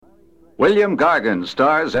William Gargan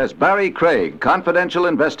stars as Barrie Craig, confidential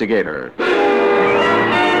investigator.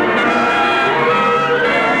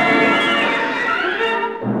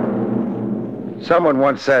 Someone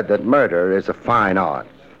once said that murder is a fine art.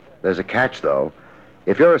 There's a catch, though.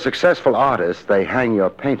 If you're a successful artist, they hang your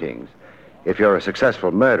paintings. If you're a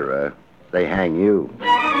successful murderer, they hang you.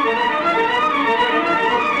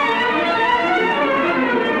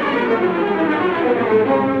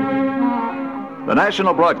 The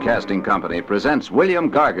National Broadcasting Company presents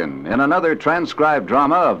William Gargan in another transcribed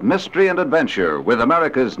drama of mystery and adventure with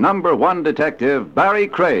America's #1 detective, Barrie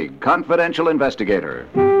Craig, confidential investigator.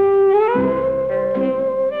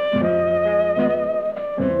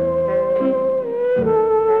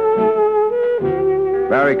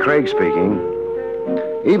 Barrie Craig speaking.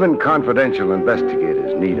 Even confidential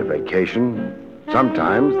investigators need a vacation.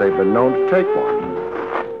 Sometimes they've been known to take one.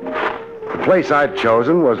 The place I'd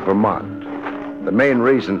chosen was Vermont. The main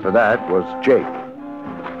reason for that was Jake.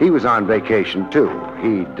 He was on vacation, too.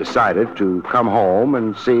 He decided to come home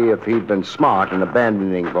and see if he'd been smart in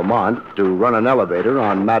abandoning Vermont to run an elevator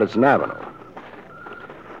on Madison Avenue.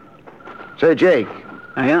 Say, Jake.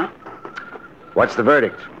 Yeah? What's the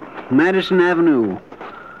verdict? Madison Avenue.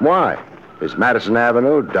 Why? Is Madison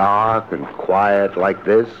Avenue dark and quiet like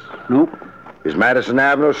this? Nope. Is Madison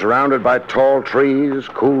Avenue surrounded by tall trees,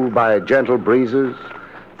 cooled by gentle breezes,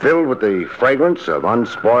 filled with the fragrance of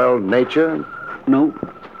unspoiled nature? Nope.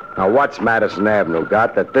 Now, what's Madison Avenue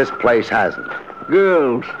got that this place hasn't?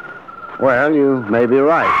 Girls. Well, you may be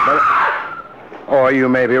right, but... Or you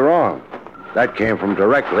may be wrong. That came from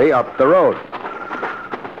directly up the road.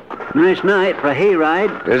 Nice night for a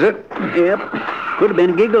hayride. Is it? Yep. Could have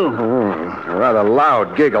been a giggle. A rather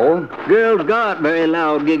loud giggle. Girls got very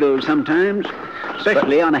loud giggles sometimes,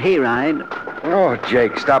 especially on a hayride. Oh,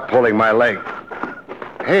 Jake, stop pulling my leg.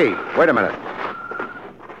 Hey, wait a minute.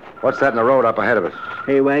 What's that in the road up ahead of us?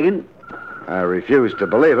 Hay wagon. I refuse to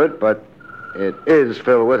believe it, but it is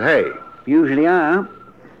filled with hay. Usually are.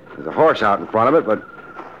 There's a horse out in front of it, but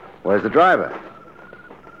where's the driver?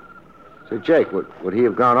 Say, Jake, would he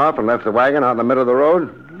have gone off and left the wagon out in the middle of the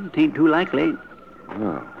road? It ain't too likely.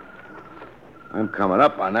 Oh. I'm coming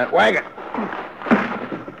up on that wagon.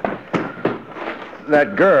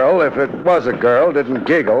 That girl, if it was a girl, didn't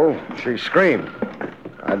giggle. She screamed.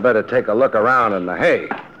 I'd better take a look around in the hay.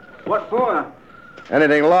 What for?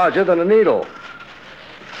 Anything larger than a needle.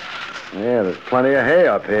 Yeah, there's plenty of hay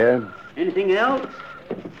up here. Anything else?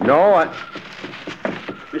 No,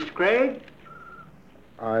 Mr. Craig?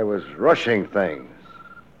 I was rushing things.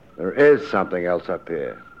 There is something else up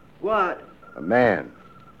here. What? A man.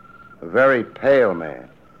 A very pale man.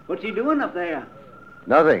 What's he doing up there?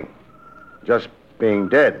 Nothing. Just being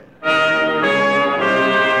dead.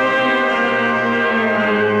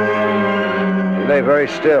 He lay very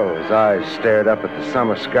still. His eyes stared up at the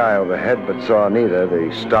summer sky overhead, but saw neither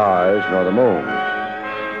the stars nor the moon.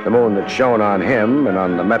 The moon that shone on him and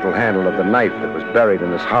on the metal handle of the knife that was buried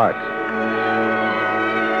in his heart.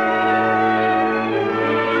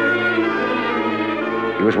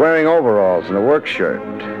 He was wearing overalls and a work shirt.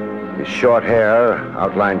 His short hair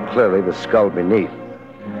outlined clearly the skull beneath.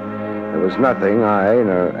 There was nothing I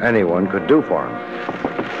nor anyone could do for him.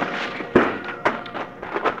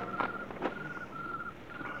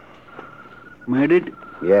 Murdered?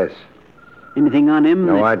 Yes. Anything on him?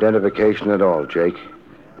 No identification at all, Jake.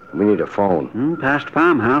 We need a phone. Past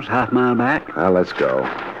farmhouse, half mile back. Now, let's go.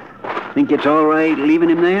 Think it's all right leaving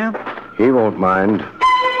him there? He won't mind.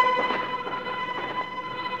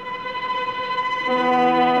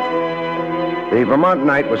 The Vermont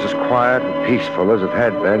night was as quiet and peaceful as it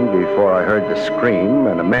had been before I heard the scream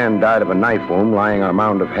and a man died of a knife wound lying on a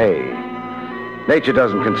mound of hay. Nature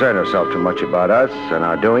doesn't concern herself too much about us and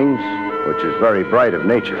our doings, which is very bright of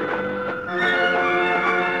nature.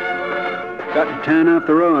 Got to turn off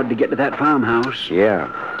the road to get to that farmhouse. Yeah.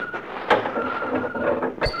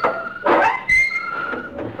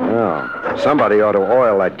 Well, somebody ought to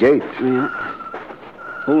oil that gate. Yeah.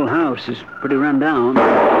 Whole house is pretty run down.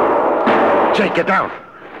 Jake, get down.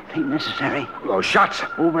 Ain't necessary. Those shots.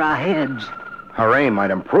 Over our heads. Her aim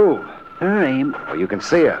might improve. Her aim? Well, you can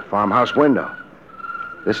see her, farmhouse window.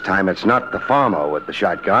 This time it's not the farmer with the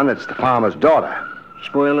shotgun, it's the farmer's daughter.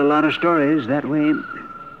 Spoil a lot of stories that way.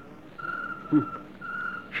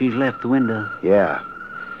 She's left the window. Yeah.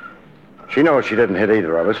 She knows she didn't hit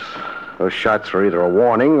either of us. Those shots were either a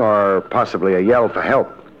warning or possibly a yell for help.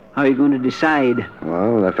 How are you going to decide?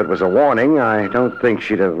 Well, if it was a warning, I don't think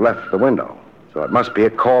she'd have left the window. So it must be a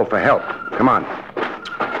call for help. Come on.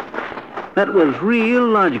 That was real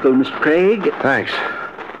logical, Mr. Craig. Thanks.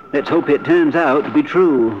 Let's hope it turns out to be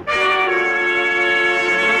true.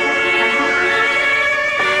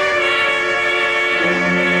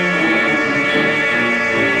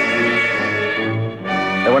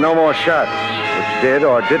 no more shots, which did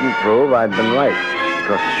or didn't prove I'd been right,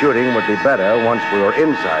 because the shooting would be better once we were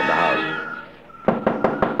inside the house.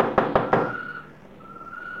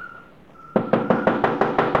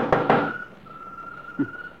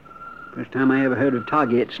 First time I ever heard of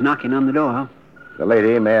targets knocking on the door. The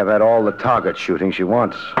lady may have had all the target shooting she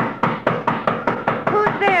wants.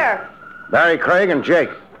 Who's there? Barrie, Craig, and Jake.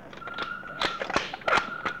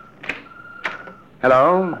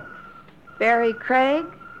 Hello? Barrie Craig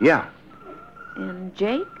Yeah. and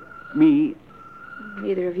Jake? Me?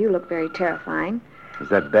 Neither of you look very terrifying. Is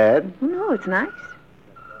that bad? Oh, no, it's nice.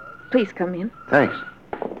 Please come in. Thanks.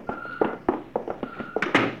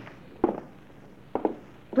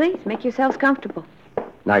 Please, make yourselves comfortable.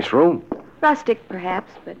 Nice room. Rustic,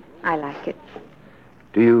 perhaps, but I like it.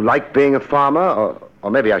 Do you like being a farmer? Or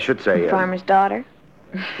maybe I should say... Farmer's daughter?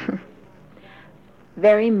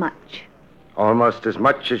 Very much. Almost as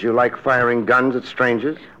much as you like firing guns at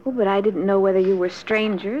strangers? Oh, but I didn't know whether you were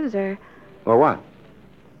strangers or Or what?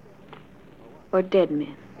 dead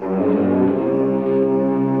men.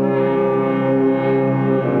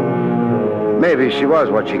 Maybe she was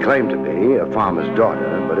what she claimed to be, a farmer's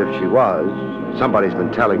daughter, but if she was, somebody's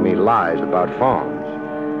been telling me lies about farms.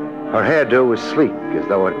 Her hairdo was sleek, as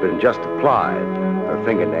though it had been just applied. Her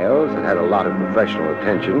fingernails had had a lot of professional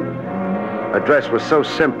attention. Her dress was so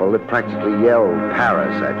simple it practically yelled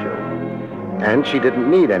Paris at you. And she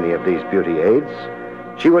didn't need any of these beauty aids.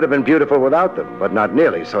 She would have been beautiful without them, but not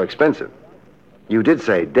nearly so expensive. You did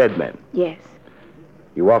say dead men. Yes,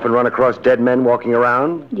 You often run across dead men walking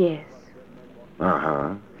around? yes.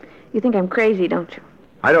 Uh-huh. You think I'm crazy, don't you?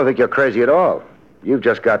 I don't think you're crazy at all. You've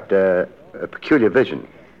just got a peculiar vision.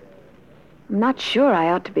 I'm not sure I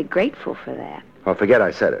ought to be grateful for that. Oh, forget I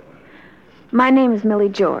said it. My name is Millie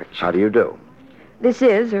George. How do you do? This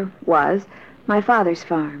is, or was, my father's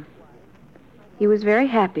farm. He was very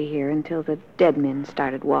happy here until the dead men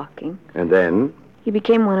started walking. And then, He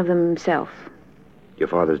became one of them himself. your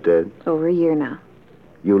father's dead? Over a year now.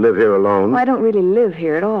 You live here alone? Well, I don't really live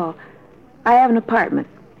here at all. I have an apartment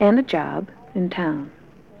and a job in town.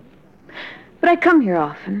 But I come here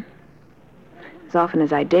often. As often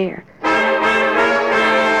as I dare.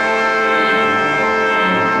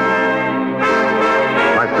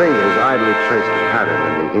 My fingers idly traced a pattern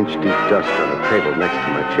in the inch-deep dust on the table next to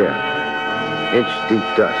my chair.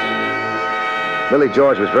 Inch-deep dust. Millie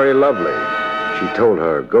George was very lovely. She told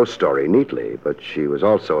her ghost story neatly, but she was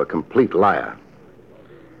also a complete liar.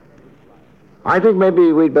 I think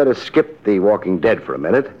maybe we'd better skip the Walking Dead for a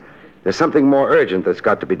minute. There's something more urgent that's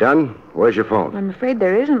got to be done. Where's your phone? I'm afraid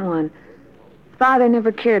there isn't one. Father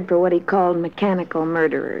never cared for what he called mechanical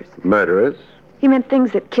murderers. Murderers? He meant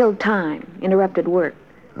things that killed time, interrupted work,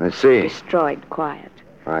 I see. destroyed quiet.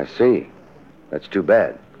 I see. That's too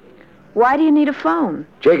bad. Why do you need a phone?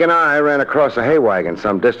 Jake and I ran across a hay wagon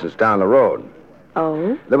some distance down the road.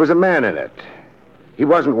 Oh? There was a man in it. He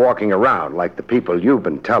wasn't walking around like the people you've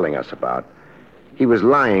been telling us about. He was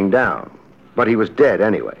lying down, but he was dead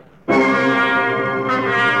anyway.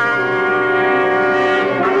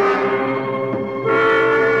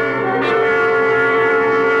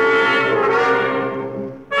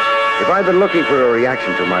 If I'd been looking for a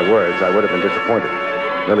reaction to my words, I would have been disappointed.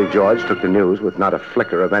 Millie George took the news with not a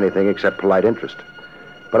flicker of anything except polite interest.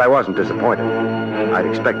 But I wasn't disappointed. I'd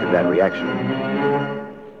expected that reaction.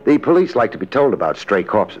 The police like to be told about stray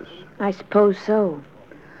corpses. I suppose so.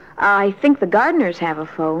 I think the gardeners have a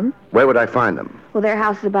phone. Where would I find them? Well, their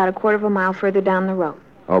house is about a quarter of a mile further down the road.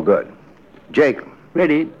 Oh, good. Jake,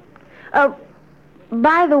 Ready?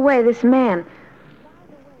 By the way, this man,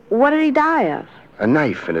 what did he die of? a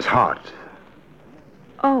knife in his heart.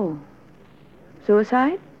 Oh.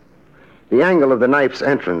 Suicide? The angle of the knife's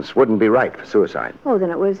entrance wouldn't be right for suicide. Oh,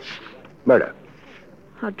 then it was... Murder.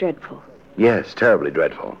 How dreadful. Yes, terribly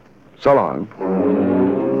dreadful. So long.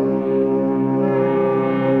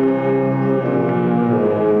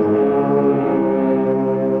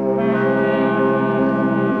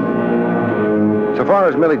 So far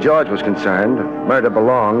as Millie George was concerned, murder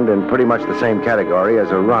belonged in pretty much the same category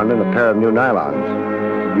as a run and a pair of new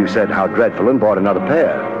nylons. You said how dreadful and bought another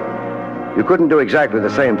pair. You couldn't do exactly the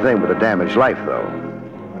same thing with a damaged life, though.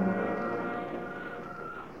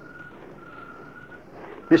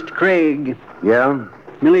 Mr. Craig, Yeah?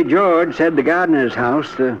 Millie George said the gardener's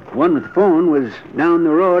house, the one with the phone, was down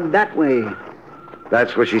the road that way.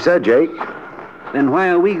 That's what she said, Jake. Then why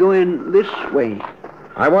are we going this way?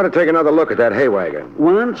 I want to take another look at that hay wagon.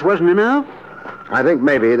 Once wasn't enough? I think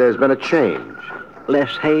maybe there's been a change.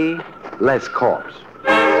 Less hay? Less corpse.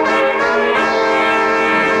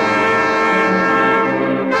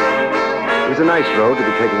 It's a nice road to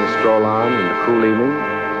be taking a stroll on in the cool evening.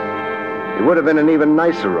 It would have been an even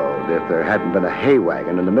nicer road if there hadn't been a hay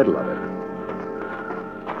wagon in the middle of it.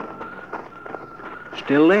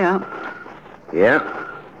 Still there. Yeah.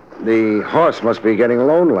 The horse must be getting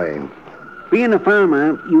lonely. Being a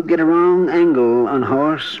farmer, you get a wrong angle on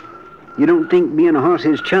horse. You don't think being a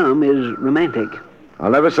horse's chum is romantic. I'll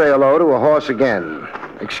never say hello to a horse again.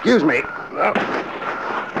 Excuse me.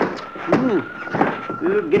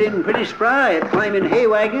 You're getting pretty spry at climbing hay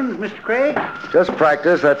wagons, Mr. Craig. Just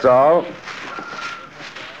practice, that's all.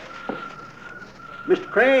 Mr.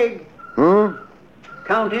 Craig,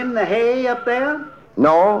 counting the hay up there?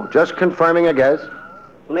 No, just confirming a guess.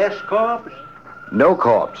 Less corpse? No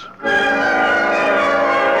corpse.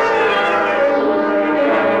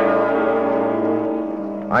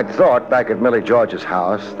 I'd thought back at Millie George's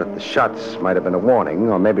house that the shots might have been a warning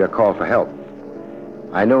or maybe a call for help.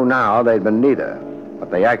 I knew now they'd been neither.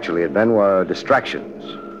 What they actually had been were distractions.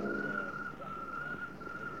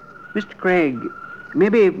 Mr. Craig,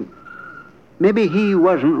 maybe he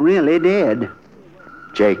wasn't really dead.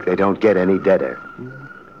 Jake, they don't get any deader.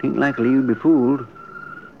 Ain't likely you'd be fooled.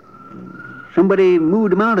 Somebody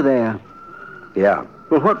moved him out of there. Yeah.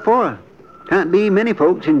 Well, what for? Can't be many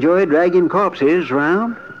folks enjoy dragging corpses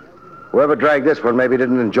around. Whoever dragged this one maybe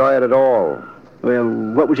didn't enjoy it at all. Well,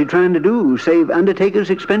 what was he trying to do? Save undertaker's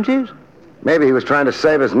expenses? Maybe he was trying to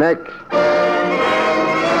save his neck. I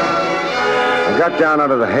got down out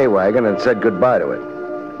of the hay wagon and said goodbye to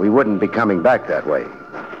it. We wouldn't be coming back that way.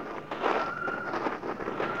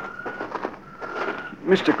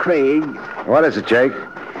 Mr. Craig. What is it, Jake?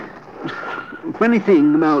 Funny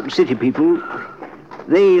thing about city people,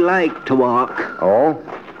 they like to walk. Oh?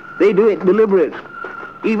 They do it deliberate,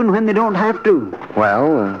 even when they don't have to.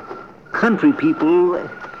 Well, Country people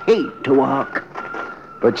hate to walk.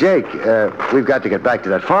 But Jake, we've got to get back to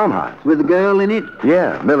that farmhouse. With a girl in it,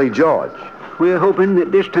 Yeah, Millie George. we're hoping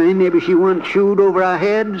that this time maybe she won't shoot over our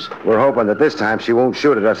heads. We're hoping that this time she won't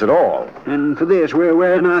shoot at us at all. And for this, we're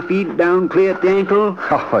wearing our feet down clear at the ankle.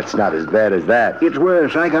 Oh, it's not as bad as that. It's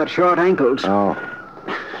worse. I got short ankles. Oh,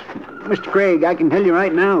 Mr. Craig, I can tell you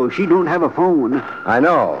right now, she don't have a phone. I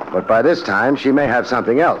know, but by this time she may have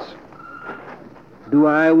something else. Do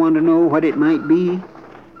I want to know what it might be?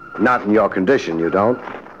 Not in your condition, you don't.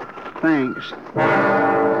 Thanks.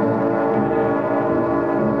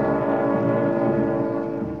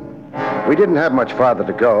 We didn't have much farther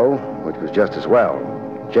to go, which was just as well.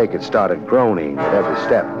 Jake had started groaning at every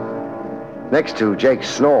step. Next to Jake's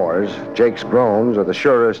snores, Jake's groans are the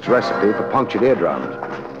surest recipe for punctured eardrums.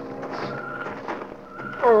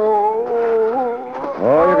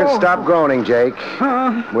 Oh, you can stop groaning, Jake.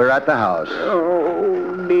 We're at the house.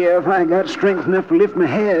 Oh, dear, if I got strength enough to lift my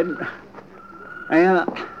head.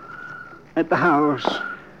 At the house.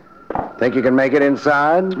 Think you can make it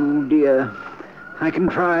inside? Oh, dear. I can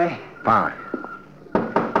try. Fine.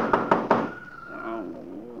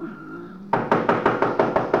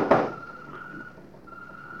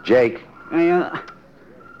 Jake,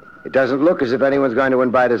 it doesn't look as if anyone's going to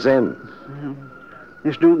invite us in.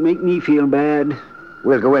 This don't make me feel bad.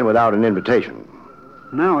 We'll go in without an invitation.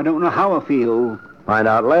 Now I don't know how I feel. Find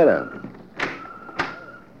out later.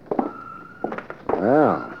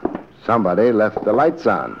 Well, somebody left the lights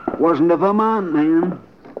on. Wasn't a Vermont man.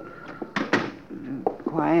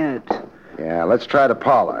 Quiet. Yeah, let's try the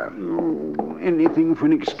parlor. Oh, anything for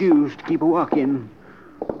an excuse to keep a walk-in.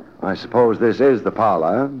 I suppose this is the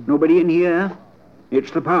parlor. Nobody in here.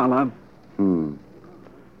 It's the parlor.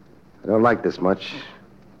 I don't like this much.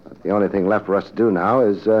 But the only thing left for us to do now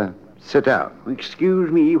is sit down.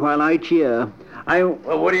 Excuse me while I cheer. Well,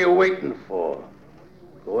 what are you waiting for?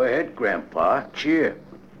 Go ahead, Grandpa. Cheer.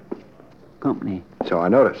 Company. So I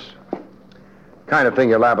notice. Kind of thing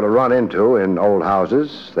you're liable to run into in old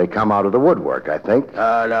houses. They come out of the woodwork, I think.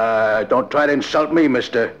 Don't try to insult me,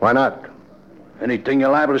 mister. Why not? Anything you're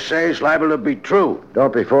liable to say is liable to be true.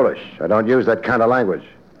 Don't be foolish. I don't use that kind of language.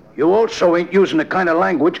 You also ain't using the kind of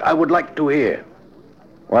language I would like to hear.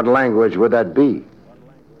 What language would that be?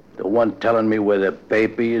 The one telling me where the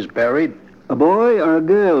baby is buried? A boy or a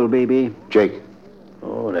girl, baby? Jake.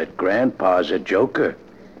 Oh, that Grandpa's a joker.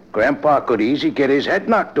 Grandpa could easy get his head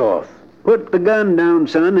knocked off. Put the gun down,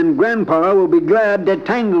 son, and Grandpa will be glad to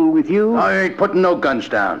tangle with you. I ain't putting no guns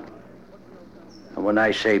down. And when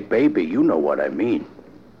I say baby, you know what I mean.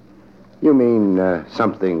 You mean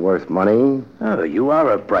something worth money? Oh, you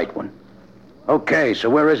are a bright one. Okay, so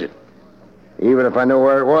where is it? Even if I knew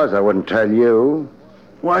where it was, I wouldn't tell you.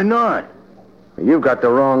 Why not? You've got the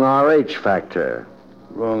wrong RH factor.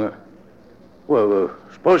 Wrong. Well,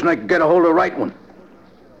 supposing I could get a hold of the right one.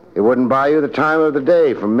 It wouldn't buy you the time of the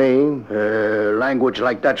day from me. Language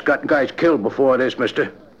like that's gotten guys killed before this,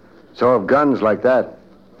 mister. So have guns like that.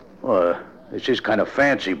 Well, this is kind of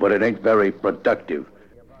fancy, but it ain't very productive.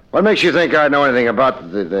 What makes you think I know anything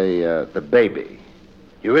about the baby?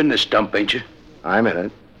 You're in this dump, ain't you? I'm in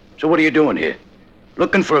it. So what are you doing here?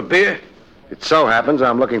 Looking for a beer? It so happens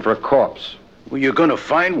I'm looking for a corpse. Well, you're gonna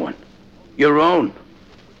find one. Your own.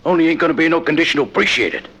 Only ain't gonna be in no condition to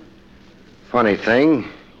appreciate it. Funny thing,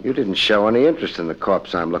 you didn't show any interest in the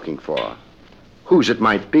corpse I'm looking for. Whose it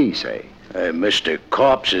might be, say. Mr.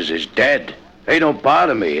 Corpses is dead. They don't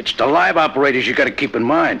bother me. It's the live operators you gotta keep in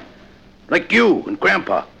mind. Like you and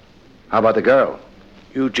Grandpa. How about the girl?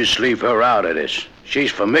 You just leave her out of this.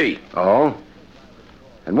 She's for me. Oh?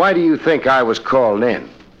 And why do you think I was called in?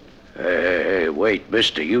 Hey, wait,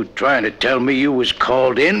 mister. You trying to tell me you was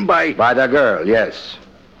called in by... By the girl, yes.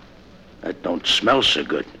 That don't smell so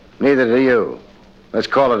good. Neither do you. Let's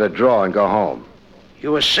call it a draw and go home.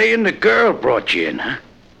 You were saying the girl brought you in, huh?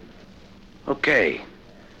 Okay.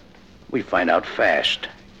 We find out fast.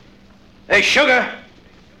 Hey, Sugar!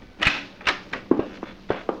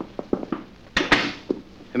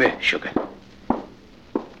 Come here, Sugar.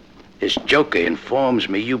 This joker informs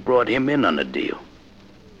me you brought him in on the deal.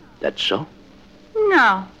 That's so?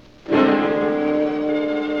 No.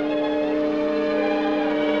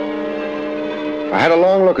 I had a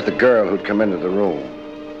long look at the girl who'd come into the room.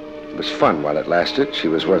 It was fun while it lasted. She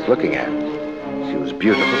was worth looking at. She was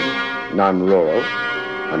beautiful, non-rural,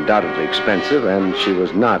 undoubtedly expensive, and she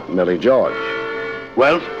was not Millie George.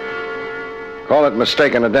 Well? Call it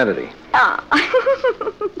mistaken identity.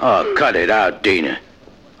 Oh, cut it out, Dina.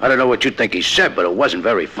 I don't know what you think he said, but it wasn't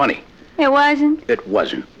very funny. It wasn't? It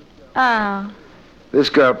wasn't. Oh. This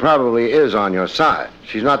girl probably is on your side.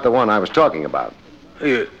 She's not the one I was talking about.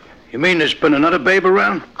 You mean there's been another babe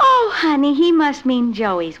around? Oh, honey, he must mean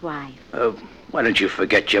Joey's wife. Why don't you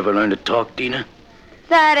forget you ever learned to talk, Dina?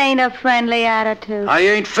 That ain't a friendly attitude. I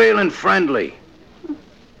ain't feeling friendly.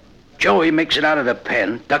 Joey makes it out of the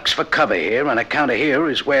pen, ducks for cover here, on account of here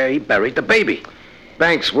is where he buried the baby.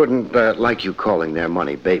 Banks wouldn't like you calling their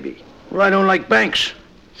money baby. Well, I don't like banks.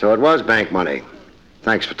 So it was bank money.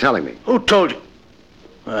 Thanks for telling me. Who told you?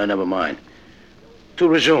 Never mind. To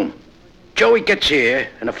resume. Joey gets here,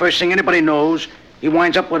 and the first thing anybody knows, he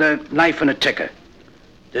winds up with a knife and a ticker.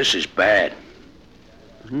 This is bad.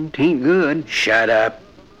 Tain't good. Shut up.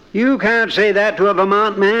 You can't say that to a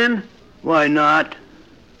Vermont man. Why not?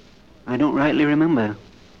 I don't rightly remember.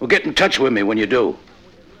 Well, get in touch with me when you do.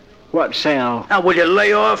 What cell? Now, will you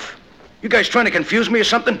lay off? You guys trying to confuse me or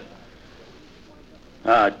something?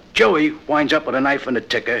 Joey winds up with a knife and a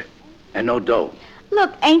ticker and no dough.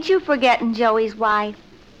 Look, ain't you forgetting Joey's wife?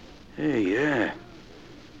 Hey, yeah.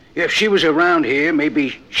 If she was around here,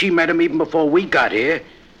 maybe she met him even before we got here,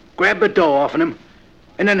 grabbed the dough off of him,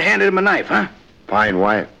 and then handed him a knife, huh? Fine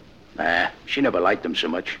wife. Nah, she never liked him so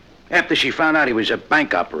much. After she found out he was a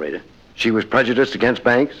bank operator. She was prejudiced against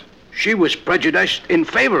banks? She was prejudiced in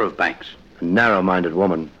favor of banks. A narrow-minded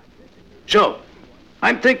woman. So,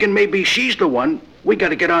 I'm thinking maybe she's the one we got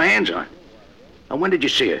to get our hands on. Now, when did you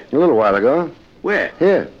see her? A little while ago. Where?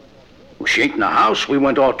 Here. Well, she ain't in the house. We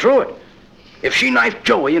went all through it. If she knifed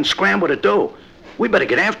Joey and scrambled the dough, we better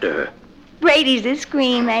get after her. Brady's a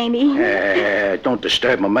scream, ain't he? Don't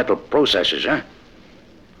disturb my mental processes,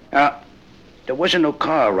 huh? There wasn't no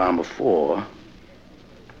car around before,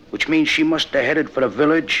 which means she must have headed for the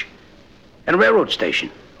village and railroad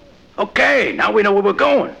station. Okay, now we know where we're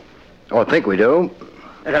going. Oh, I think we do.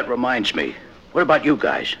 That reminds me. What about you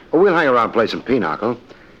guys? Well, we'll hang around play some pinochle.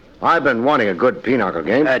 I've been wanting a good pinochle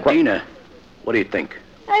game. Dina, what do you think?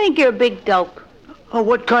 I think you're a big dope. Oh,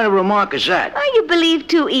 what kind of remark is that? Oh, you believe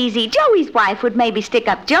too easy. Joey's wife would maybe stick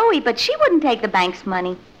up Joey, but she wouldn't take the bank's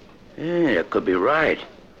money. Yeah, that could be right.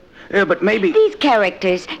 Yeah, but maybe... These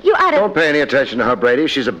characters, you ought to... Don't pay any attention to her, Brady.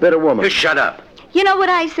 She's a bitter woman. You shut up. You know what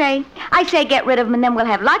I say? I say get rid of them, and then we'll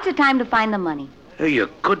have lots of time to find the money. Yeah, you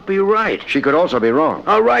could be right. She could also be wrong.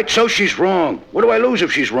 All right, so she's wrong. What do I lose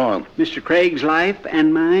if she's wrong? Mr. Craig's life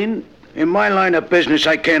and mine? In my line of business,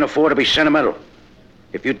 I can't afford to be sentimental.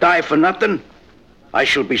 If you die for nothing, I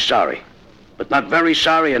shall be sorry. But not very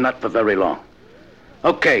sorry and not for very long.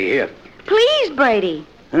 Okay, here. Please, Brady.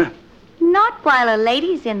 Huh? Not while a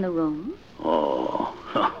lady's in the room. Oh.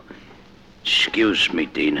 Excuse me,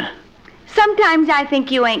 Dina. Sometimes I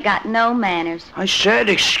think you ain't got no manners. I said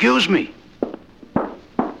excuse me.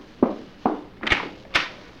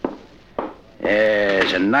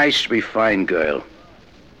 There's a nice, refined girl.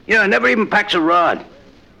 Yeah, never even packs a rod.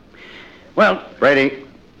 Well... Brady.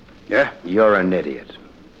 Yeah? You're an idiot.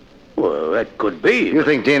 Well, that could be. You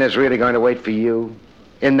think Dina's really going to wait for you?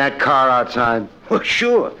 In that car outside? Well,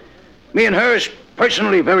 sure. Me and her's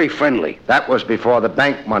Personally, very friendly. That was before the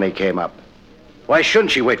bank money came up. Why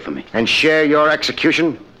shouldn't she wait for me? And share your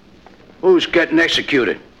execution? Who's getting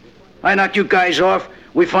executed? I knock you guys off,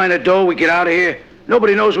 we find the dough, we get out of here.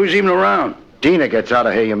 Nobody knows who's even around. Dina gets out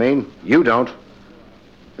of here, you mean? You don't.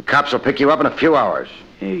 The cops will pick you up in a few hours.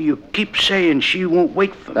 Hey, you keep saying she won't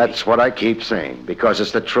wait for me. That's what I keep saying, because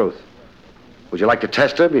it's the truth. Would you like to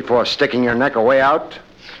test her before sticking your neck away out?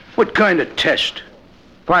 What kind of test?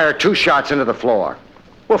 Fire 2 shots into the floor.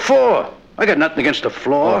 What for? I got nothing against the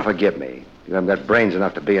floor. Oh, forgive me. You haven't got brains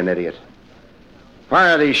enough to be an idiot.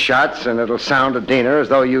 Fire these shots, and it'll sound to Dina as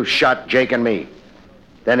though you shot Jake and me.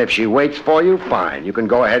 Then if she waits for you, fine. You can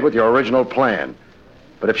go ahead with your original plan.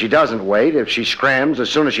 But if she doesn't wait, if she scrams as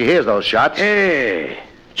soon as she hears those shots... Hey,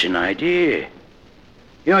 it's an idea.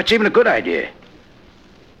 You know, it's even a good idea.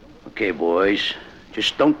 Okay, boys,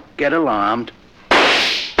 just don't get alarmed.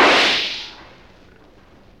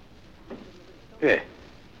 Yeah,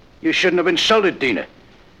 you shouldn't have insulted Dina.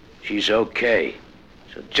 She's okay.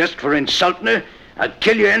 So just for insulting her, I'll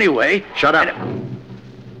kill you anyway. Shut up.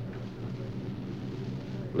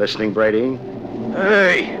 Listening, Brady?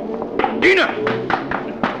 Hey, Dina!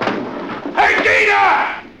 Hey,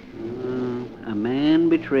 Dina! A man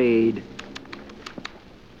betrayed.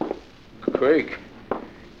 Craig,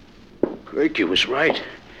 you was right.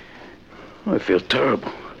 I feel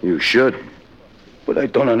terrible. You should. But I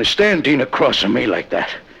don't understand Dina crossing me like that.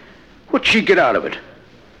 What'd she get out of it?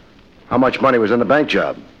 How much money was in the bank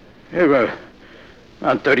job? Here,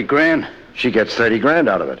 around 30 grand. She gets 30 grand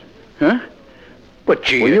out of it. Huh? But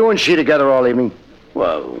she... Were you and she together all evening?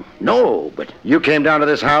 Well, no, but... You came down to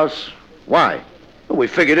this house? Why? Well, we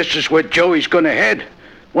figure this is where Joey's gonna head,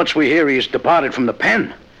 once we hear he has departed from the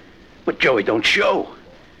pen. But Joey don't show.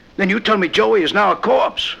 Then you tell me Joey is now a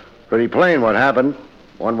corpse. Pretty plain what happened.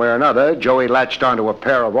 One way or another, Joey latched onto a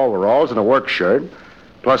pair of overalls and a work shirt,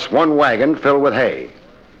 plus 1 wagon filled with hay.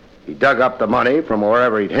 He dug up the money from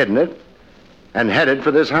wherever he'd hidden it and headed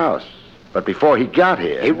for this house. But before he got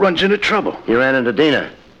here... He runs into trouble. He ran into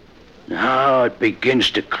Dina. Now it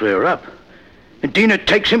begins to clear up. And Dina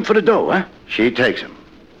takes him for the dough, huh? She takes him.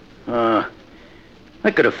 I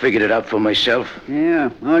could have figured it out for myself. Yeah,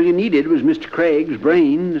 all you needed was Mr. Craig's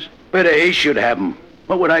brains. Better he should have them.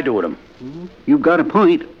 What would I do with them? You've got a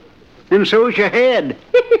point. And so's your head.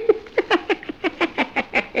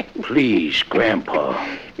 Please,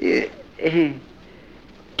 Grandpa.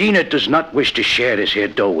 Dina does not wish to share this here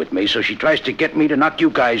dough with me, so she tries to get me to knock you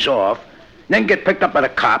guys off, then get picked up by the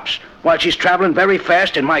cops while she's traveling very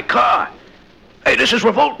fast in my car. Hey, this is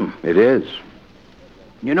revolting. It is.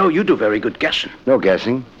 You know, you do very good guessing. No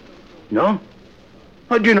guessing. No?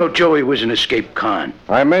 How'd you know Joey was an escaped con?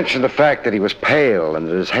 I mentioned the fact that he was pale and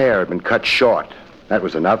that his hair had been cut short. That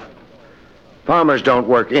was enough. Farmers don't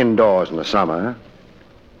work indoors in the summer.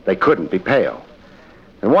 They couldn't be pale.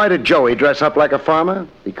 And why did Joey dress up like a farmer?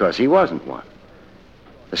 Because he wasn't one.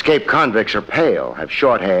 Escaped convicts are pale, have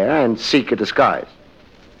short hair, and seek a disguise.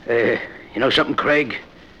 You know something, Craig?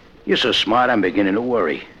 You're so smart, I'm beginning to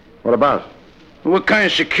worry. What about? What kind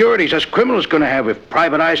of securities us criminals gonna have if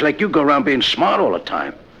private eyes like you go around being smart all the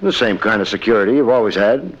time? The same kind of security you've always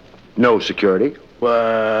had. No security.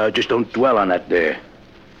 Well, just don't dwell on that there.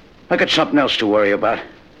 I got something else to worry about.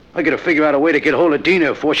 I gotta figure out a way to get hold of Dina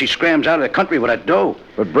before she scrams out of the country with that dough.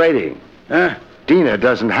 But Brady... Huh? Dina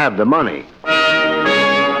doesn't have the money.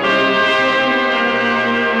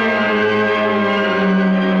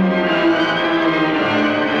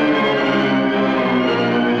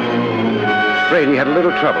 Brady had a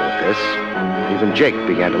little trouble with this. Even Jake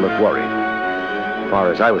began to look worried. As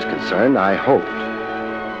far as I was concerned, I hoped.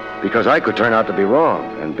 Because I could turn out to be wrong,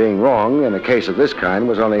 and being wrong in a case of this kind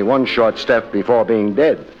was only one short step before being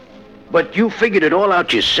dead. But you figured it all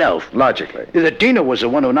out yourself. Logically. That Dina was the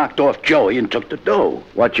one who knocked off Joey and took the dough.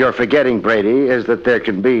 What you're forgetting, Brady, is that there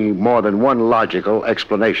can be more than one logical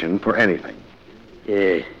explanation for anything.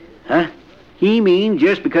 Huh? He means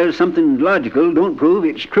just because something's logical don't prove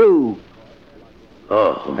it's true.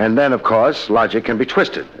 Oh. And then, of course, logic can be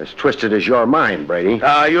twisted as your mind, Brady.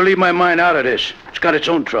 You leave my mind out of this. It's got its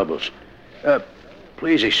own troubles.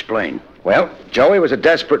 Please explain. Well, Joey was a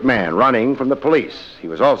desperate man running from the police. He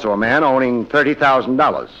was also a man owning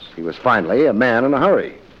 $30,000. He was finally a man in a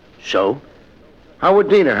hurry. So? How would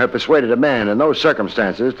Dina have persuaded a man in those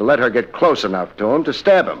circumstances to let her get close enough to him to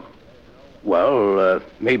stab him? Well,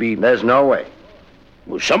 maybe... There's no way.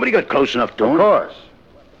 Well, somebody got close enough to him. Of course.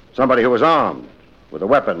 Somebody who was armed, with a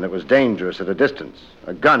weapon that was dangerous at a distance.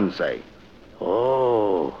 A gun, say.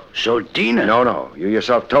 Oh, so Dina... No. You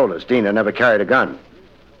yourself told us Dina never carried a gun.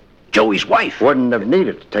 Joey's wife. Wouldn't have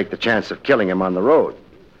needed to take the chance of killing him on the road.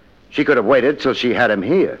 She could have waited till she had him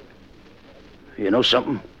here. You know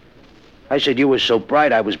something? I said you was so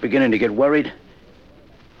bright I was beginning to get worried.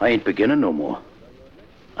 I ain't beginning no more.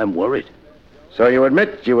 I'm worried. So you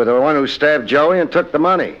admit you were the one who stabbed Joey and took the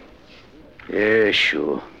money? Yeah,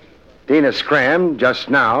 sure. Dina scrammed just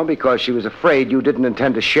now because she was afraid you didn't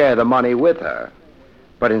intend to share the money with her,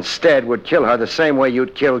 but instead would kill her the same way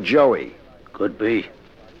you'd killed Joey. Could be.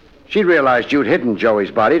 She realized you'd hidden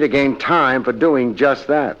Joey's body to gain time for doing just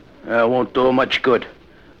that. It won't do her much good.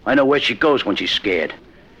 I know where she goes when she's scared.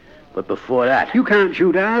 But before that... You can't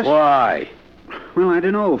shoot us. Why? Well, I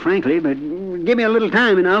don't know, frankly, but give me a little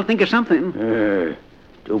time and I'll think of something.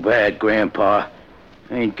 Too bad, Grandpa.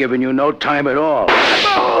 I ain't giving you no time at all.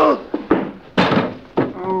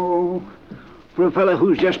 Oh, for a fella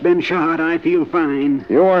who's just been shot, I feel fine.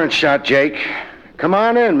 You weren't shot, Jake. Come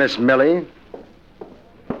on in, Miss Millie.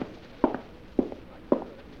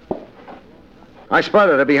 I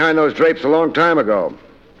spotted her behind those drapes a long time ago.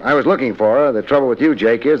 I was looking for her. The trouble with you,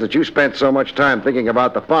 Jake, is that you spent so much time thinking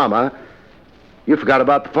about the farmer, you forgot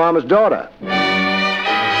about the farmer's daughter.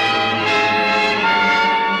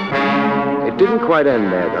 It didn't quite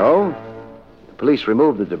end there, though. The police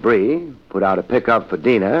removed the debris, put out a pickup for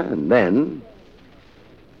Dina, and then...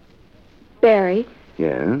 Barrie,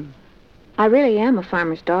 Yeah? I really am a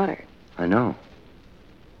farmer's daughter. I know.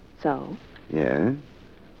 So, Yeah?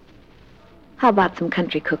 how about some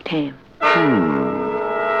country cooked ham?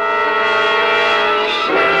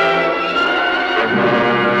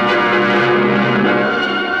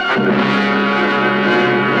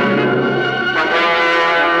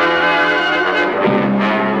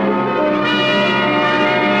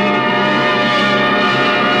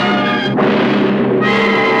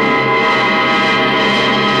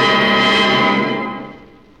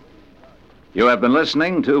 You have been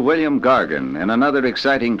listening to William Gargan in another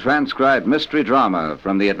exciting transcribed mystery drama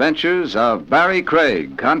from the adventures of Barrie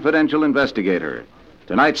Craig, confidential investigator.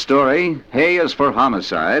 Tonight's story, Hay is for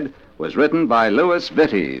Homicide, was written by Louis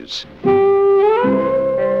Vittes.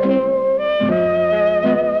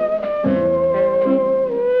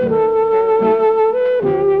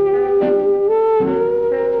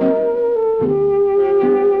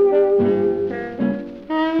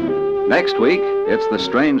 Next week, it's the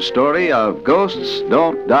strange story of Ghosts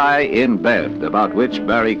Don't Die in Bed, about which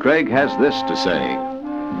Barrie Craig has this to say.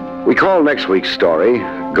 We call next week's story,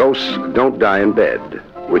 Ghosts Don't Die in Bed,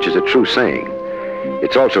 which is a true saying.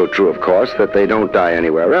 It's also true, of course, that they don't die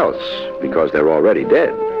anywhere else, because they're already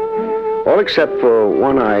dead. All except for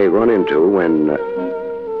one I run into when...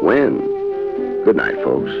 Good night,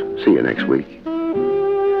 folks. See you next week.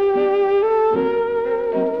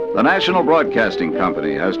 The National Broadcasting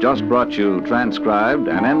Company has just brought you transcribed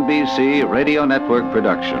an NBC Radio Network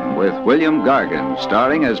production with William Gargan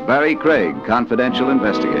starring as Barrie Craig, confidential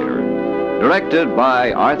investigator. Directed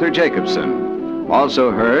by Arthur Jacobson.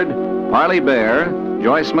 Also heard Parley Bear,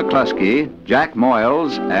 Joyce McCluskey, Jack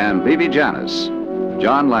Moyles, and Bibi Janis.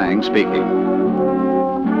 John Lang speaking.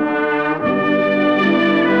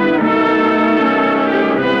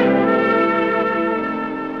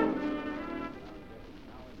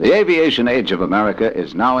 The aviation age of America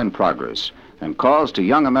is now in progress and calls to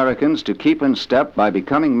young Americans to keep in step by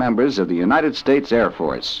becoming members of the United States Air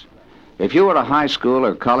Force. If you are a high school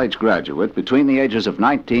or college graduate between the ages of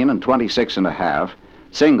 19 and 26 and a half,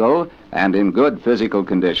 single and in good physical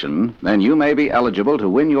condition, then you may be eligible to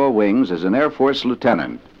win your wings as an Air Force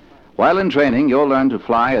lieutenant. While in training, you'll learn to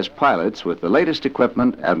fly as pilots with the latest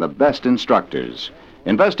equipment and the best instructors.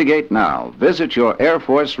 Investigate now. Visit your Air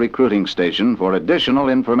Force recruiting station for additional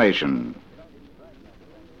information.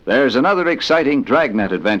 There's another exciting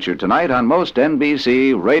Dragnet adventure tonight on most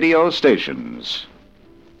NBC radio stations.